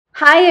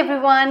Hi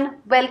everyone,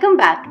 welcome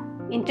back.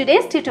 In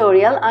today's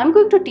tutorial, I'm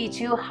going to teach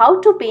you how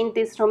to paint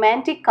this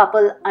romantic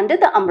couple under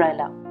the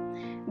umbrella.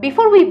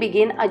 Before we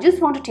begin, I just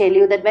want to tell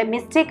you that by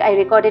mistake I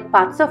recorded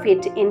parts of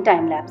it in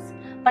time-lapse.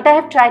 But I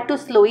have tried to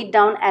slow it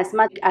down as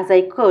much as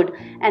I could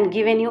and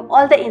given you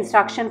all the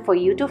instruction for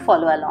you to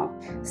follow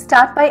along.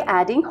 Start by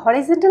adding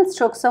horizontal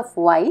strokes of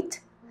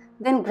white,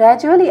 then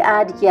gradually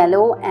add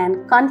yellow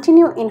and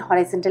continue in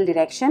horizontal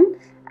direction,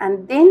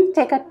 and then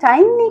take a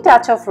tiny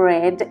touch of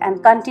red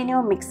and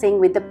continue mixing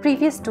with the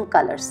previous two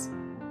colors.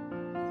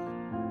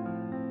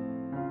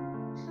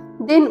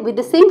 Then with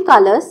the same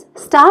colors,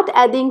 start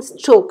adding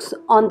strokes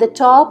on the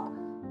top,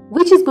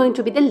 which is going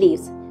to be the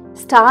leaves.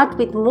 Start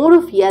with more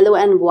of yellow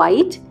and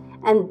white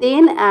and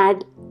then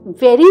add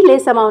very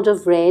less amount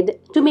of red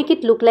to make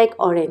it look like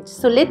orange.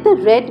 So let the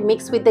red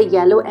mix with the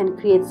yellow and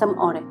create some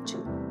orange.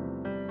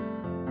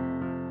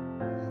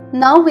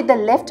 Now with the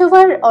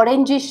leftover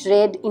orangish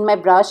red in my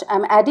brush, I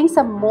am adding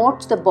some more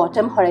to the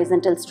bottom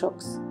horizontal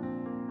strokes.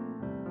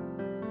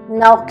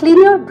 Now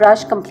clean your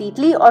brush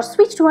completely or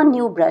switch to a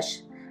new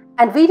brush.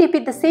 And we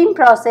repeat the same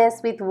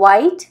process with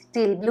white,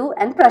 teal blue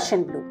and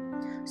Prussian blue.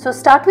 So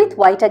start with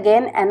white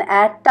again and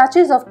add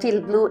touches of teal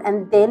blue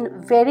and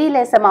then very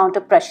less amount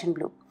of Prussian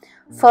blue.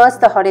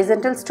 First the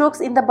horizontal strokes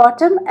in the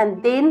bottom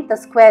and then the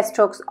square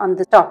strokes on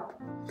the top.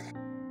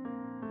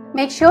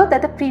 Make sure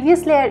that the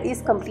previous layer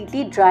is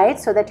completely dried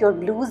so that your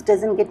blues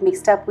doesn't get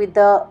mixed up with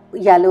the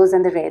yellows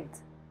and the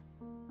reds.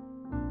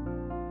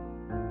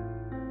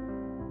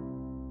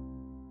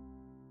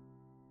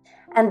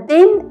 And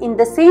then in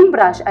the same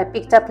brush I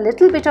picked up a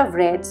little bit of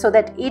red so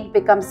that it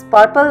becomes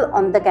purple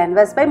on the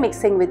canvas by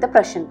mixing with the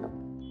Prussian blue.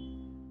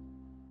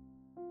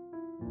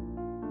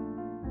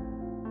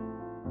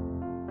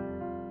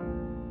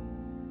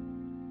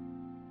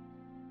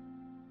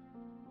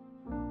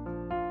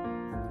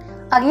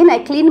 Again, I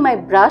cleaned my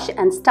brush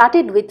and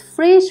started with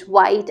fresh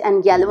white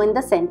and yellow in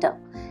the center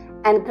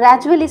and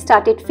gradually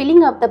started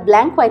filling up the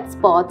blank white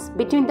spots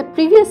between the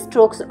previous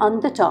strokes on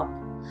the top.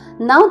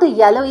 Now the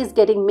yellow is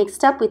getting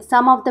mixed up with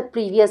some of the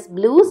previous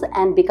blues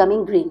and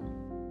becoming green.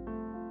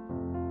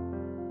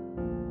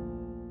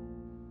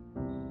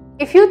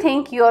 If you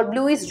think your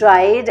blue is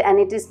dried and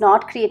it is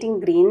not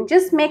creating green,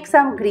 just make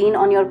some green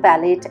on your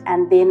palette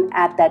and then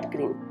add that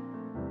green.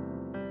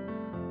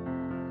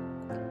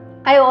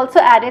 I also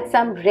added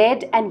some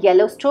red and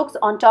yellow strokes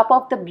on top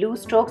of the blue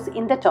strokes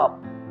in the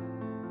top.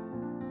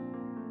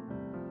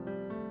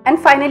 And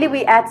finally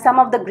we add some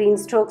of the green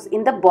strokes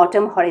in the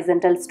bottom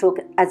horizontal stroke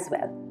as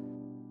well.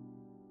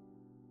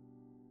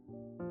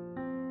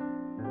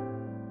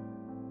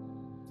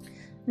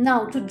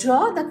 Now to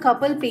draw the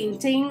couple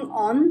painting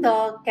on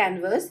the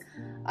canvas,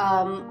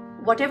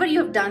 whatever you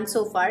have done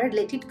so far,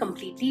 let it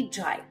completely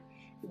dry.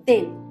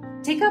 Then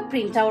take a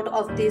printout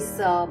of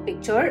this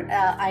picture.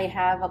 I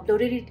have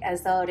uploaded it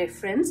as a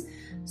reference.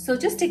 So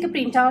just take a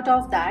printout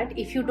of that.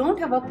 If you don't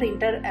have a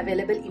printer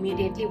available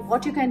immediately,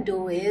 what you can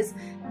do is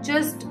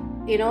just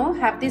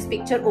have this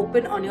picture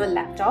open on your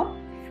laptop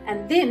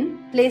and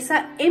then place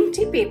an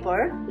empty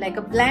paper like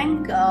a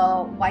blank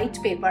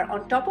white paper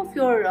on top of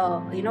your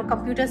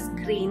computer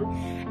screen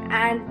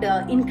and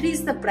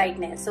increase the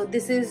brightness. So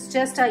this is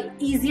just a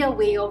easier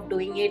way of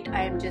doing it.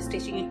 I am just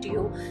teaching it to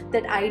you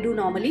that I do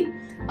normally.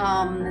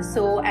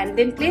 And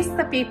then place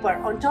the paper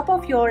on top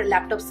of your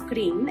laptop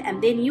screen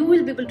and then you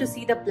will be able to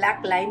see the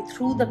black line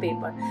through the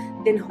paper.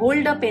 Then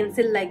hold a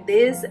pencil like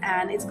this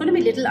and it's going to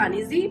be a little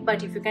uneasy,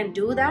 but if you can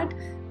do that,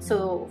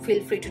 so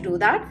feel free to do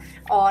that.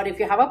 Or if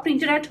you have a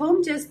printer at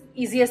home, just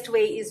easiest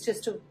way is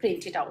just to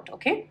print it out,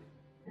 okay?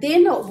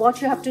 Then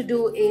what you have to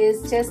do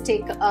is just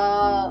take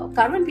a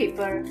carbon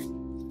paper,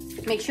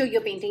 make sure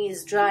your painting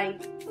is dry,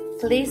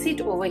 place it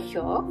over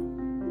here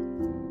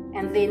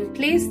and then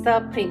place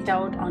the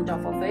printout on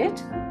top of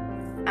it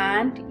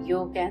and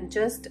you can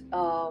just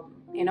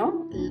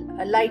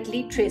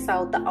lightly trace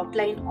out the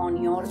outline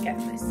on your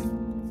canvas.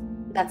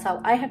 That's how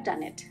I have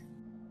done it.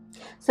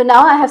 So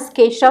now I have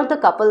sketched out the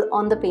couple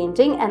on the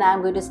painting and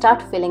I'm going to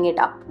start filling it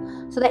up.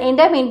 So the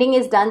entire painting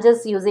is done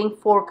just using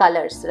 4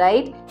 colors,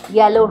 right?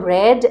 Yellow,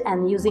 red,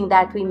 and using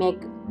that we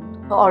make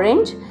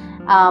orange,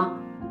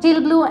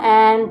 teal blue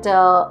and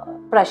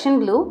Prussian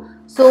blue.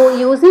 So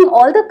using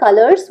all the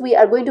colors, we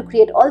are going to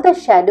create all the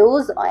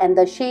shadows and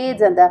the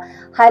shades and the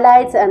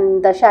highlights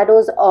and the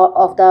shadows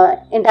of the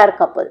entire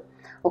couple.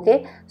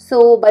 Okay,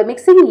 so by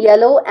mixing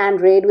yellow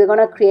and red, we're going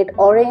to create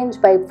orange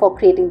for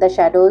creating the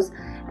shadows.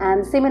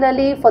 And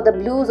similarly for the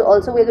blues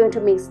also we're going to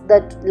mix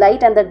the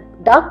light and the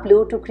dark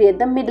blue to create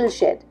the middle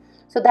shade.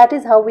 So that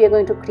is how we are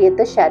going to create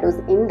the shadows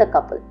in the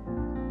couple.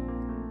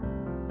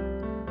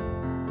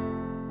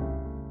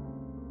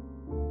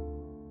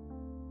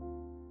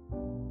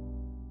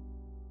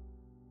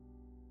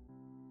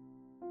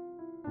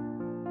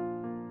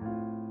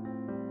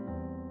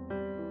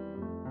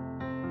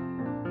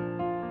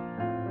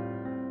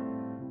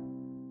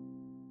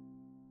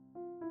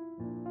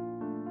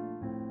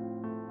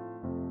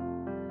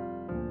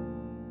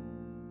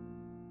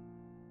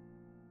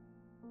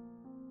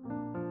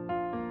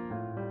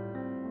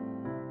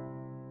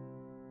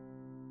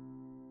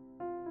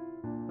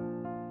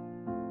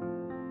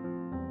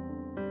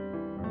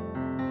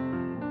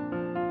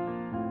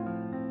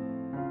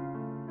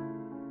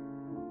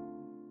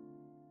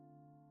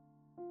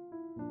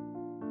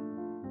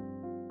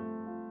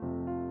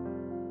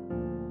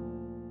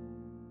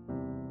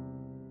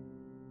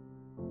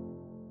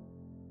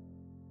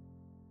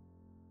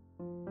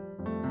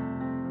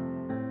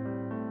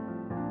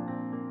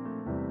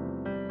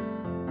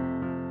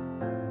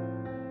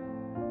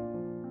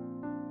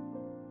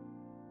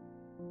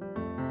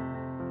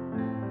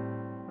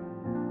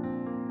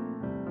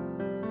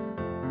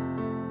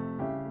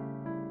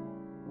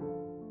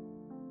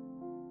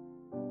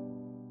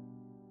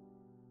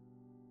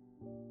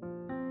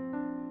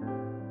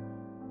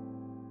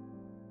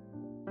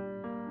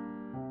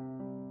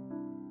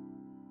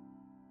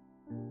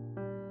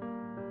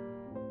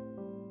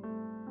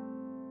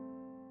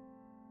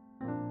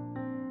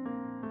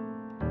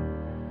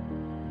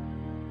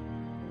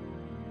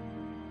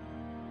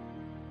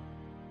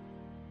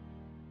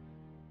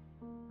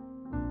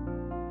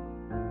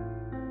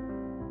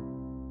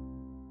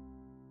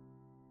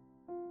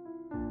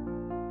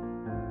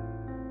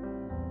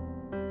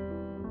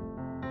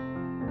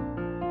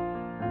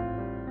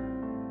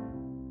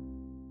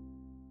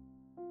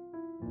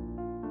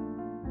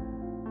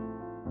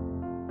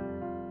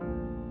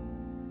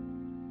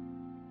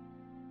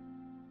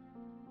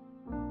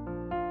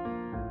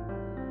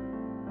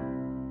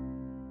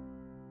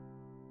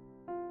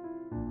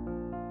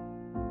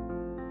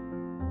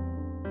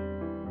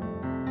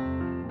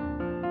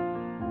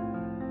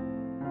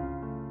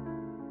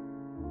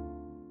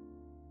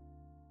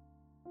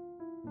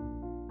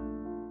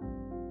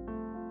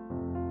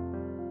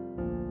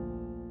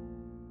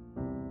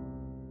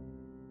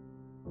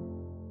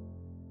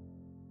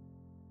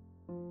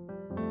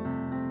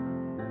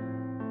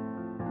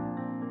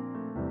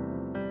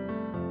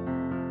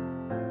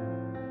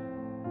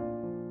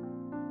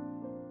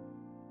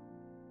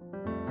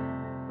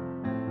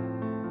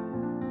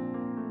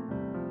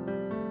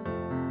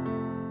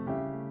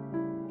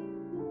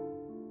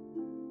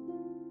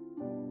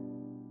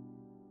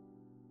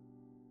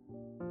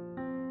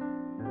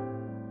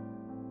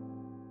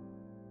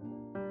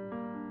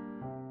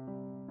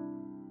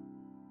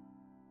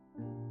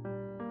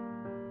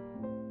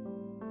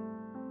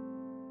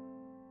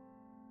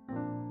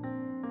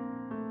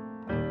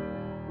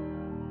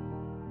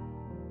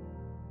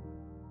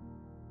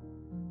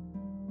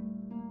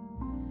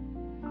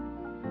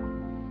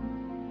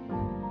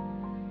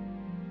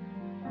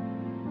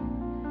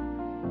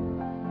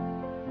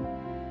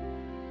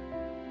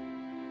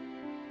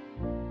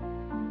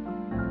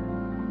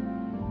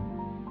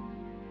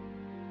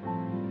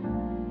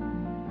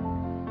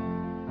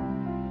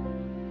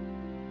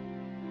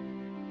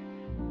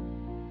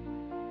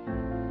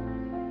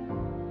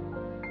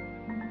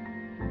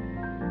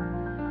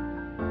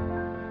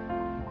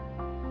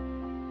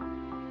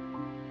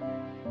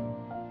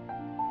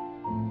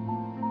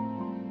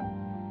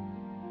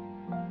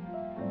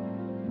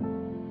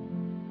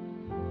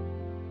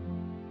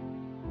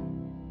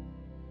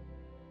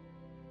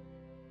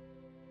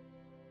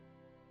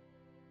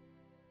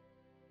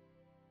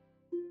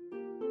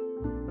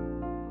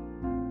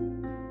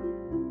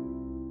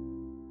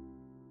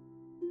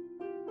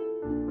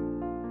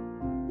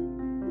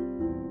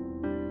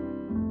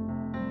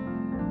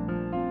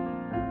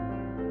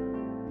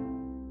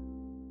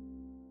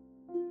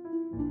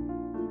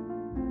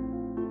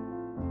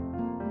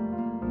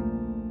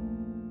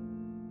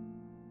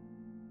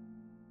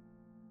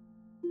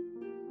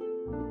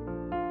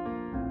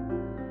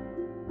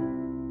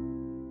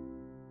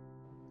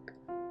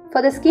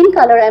 For the skin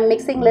color, I'm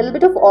mixing a little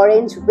bit of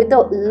orange with a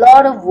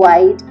lot of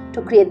white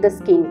to create the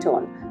skin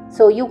tone.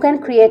 So you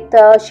can create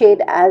the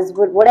shade as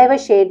whatever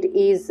shade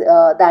is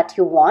that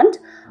you want.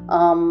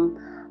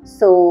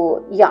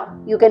 So yeah,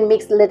 you can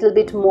mix a little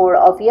bit more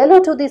of yellow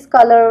to this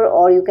color,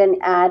 or you can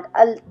add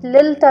a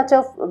little touch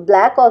of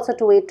black also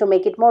to it to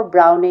make it more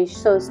brownish.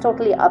 So it's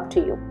totally up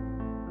to you.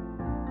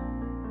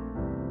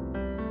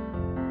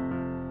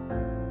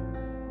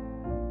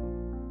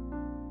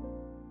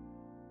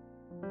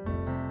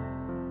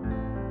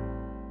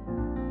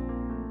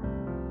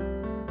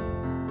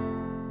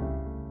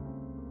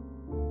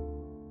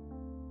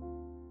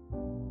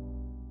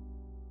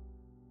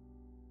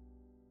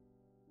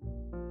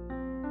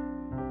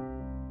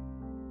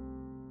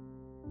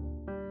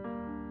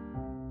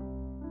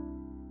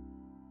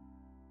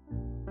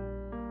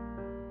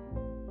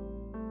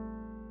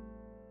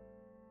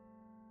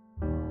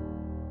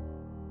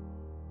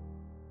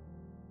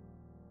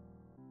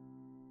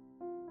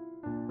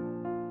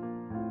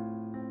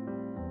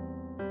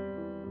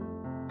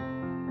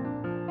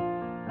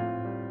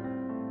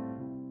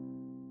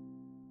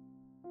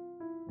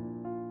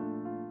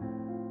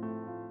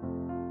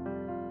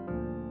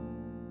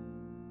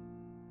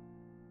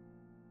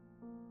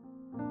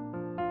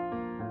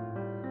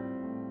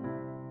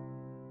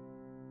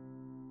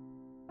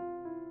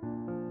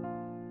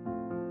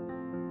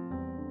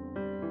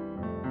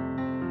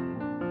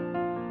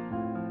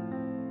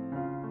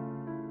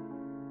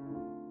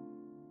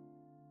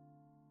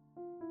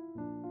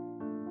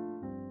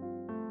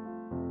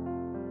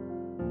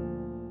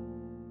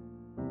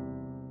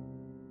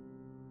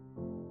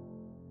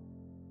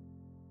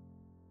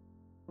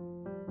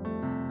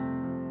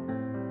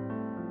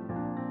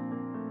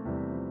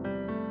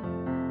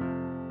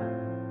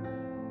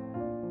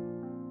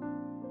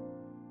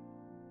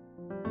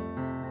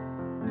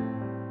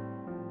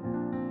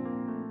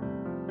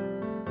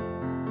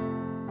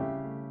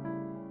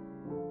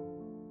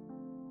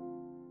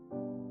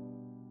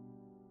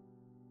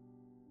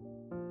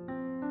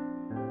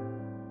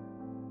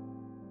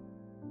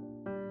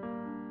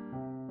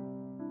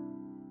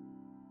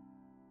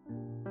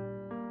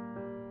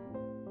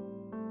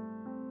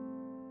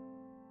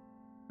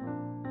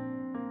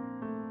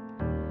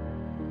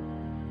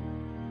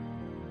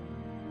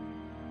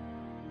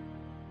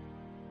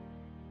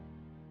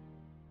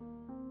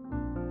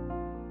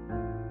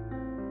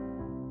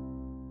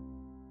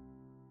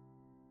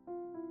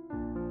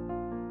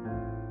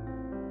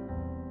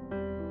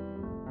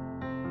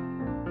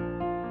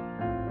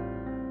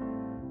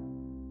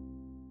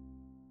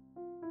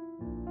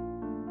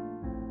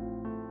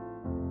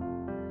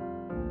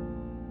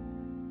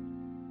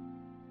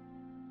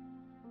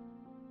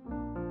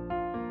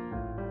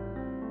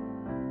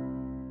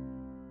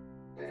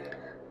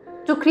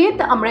 To create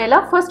the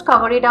umbrella, first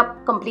cover it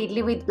up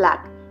completely with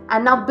black,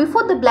 and now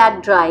before the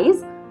black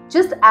dries,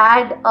 just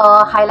add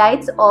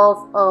highlights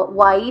of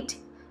white,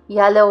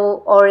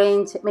 yellow,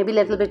 orange, maybe a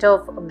little bit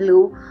of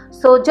blue.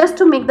 So just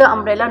to make the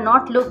umbrella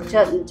not look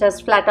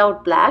just flat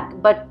out black,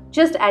 but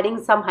just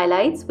adding some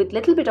highlights with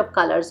little bit of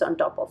colors on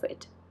top of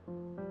it.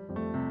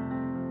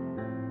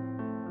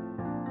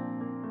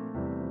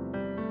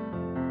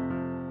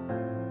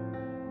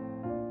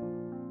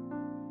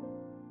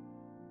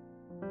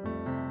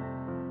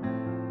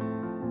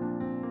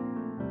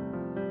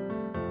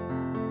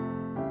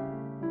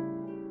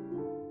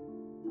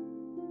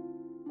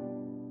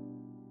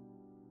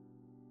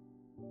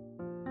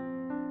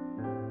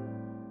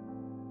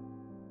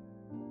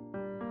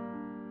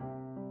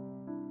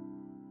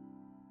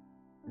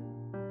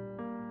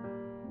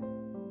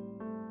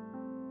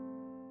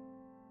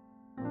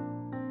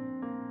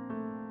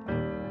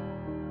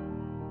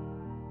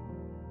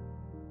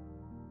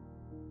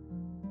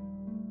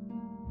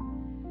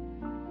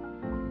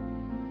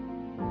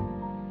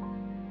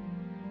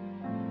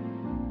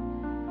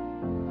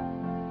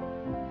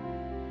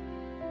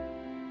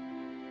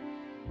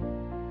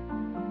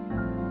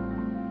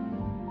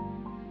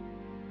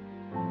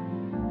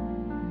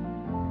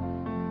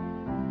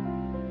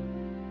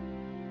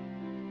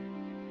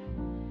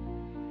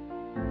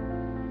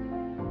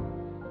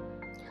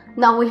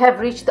 Now we have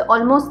reached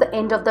almost the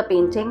end of the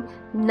painting.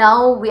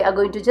 Now we are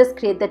going to just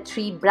create the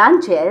tree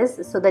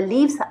branches. So the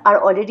leaves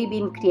are already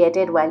being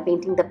created while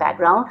painting the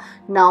background.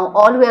 Now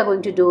all we are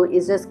going to do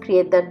is just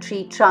create the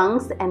tree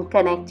trunks and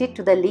connect it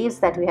to the leaves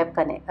that we have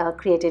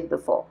created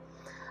before.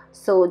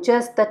 So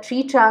just the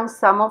tree trunks,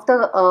 some of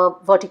the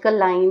vertical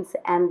lines,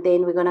 and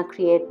then we're going to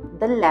create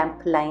the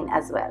lamp line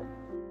as well.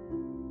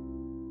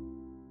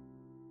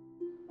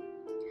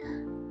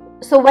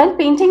 So while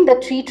painting the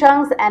tree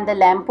trunks and the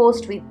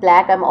lamppost with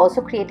black, I'm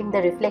also creating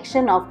the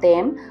reflection of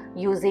them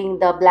using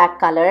the black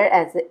color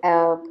as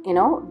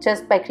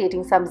just by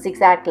creating some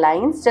zigzag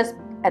lines just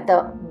at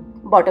the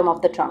bottom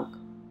of the trunk.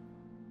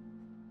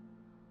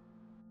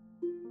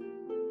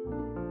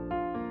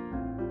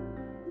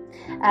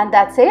 And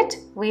that's it.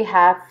 We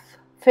have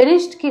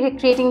finished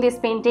creating this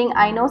painting.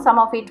 I know some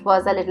of it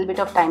was a little bit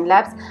of time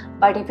lapse,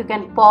 but if you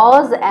can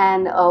pause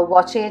and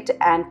watch it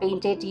and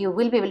paint it, you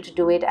will be able to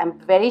do it. I'm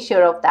very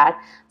sure of that.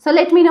 So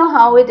let me know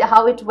how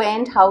it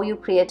went, how you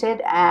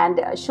created,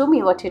 and show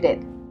me what you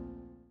did.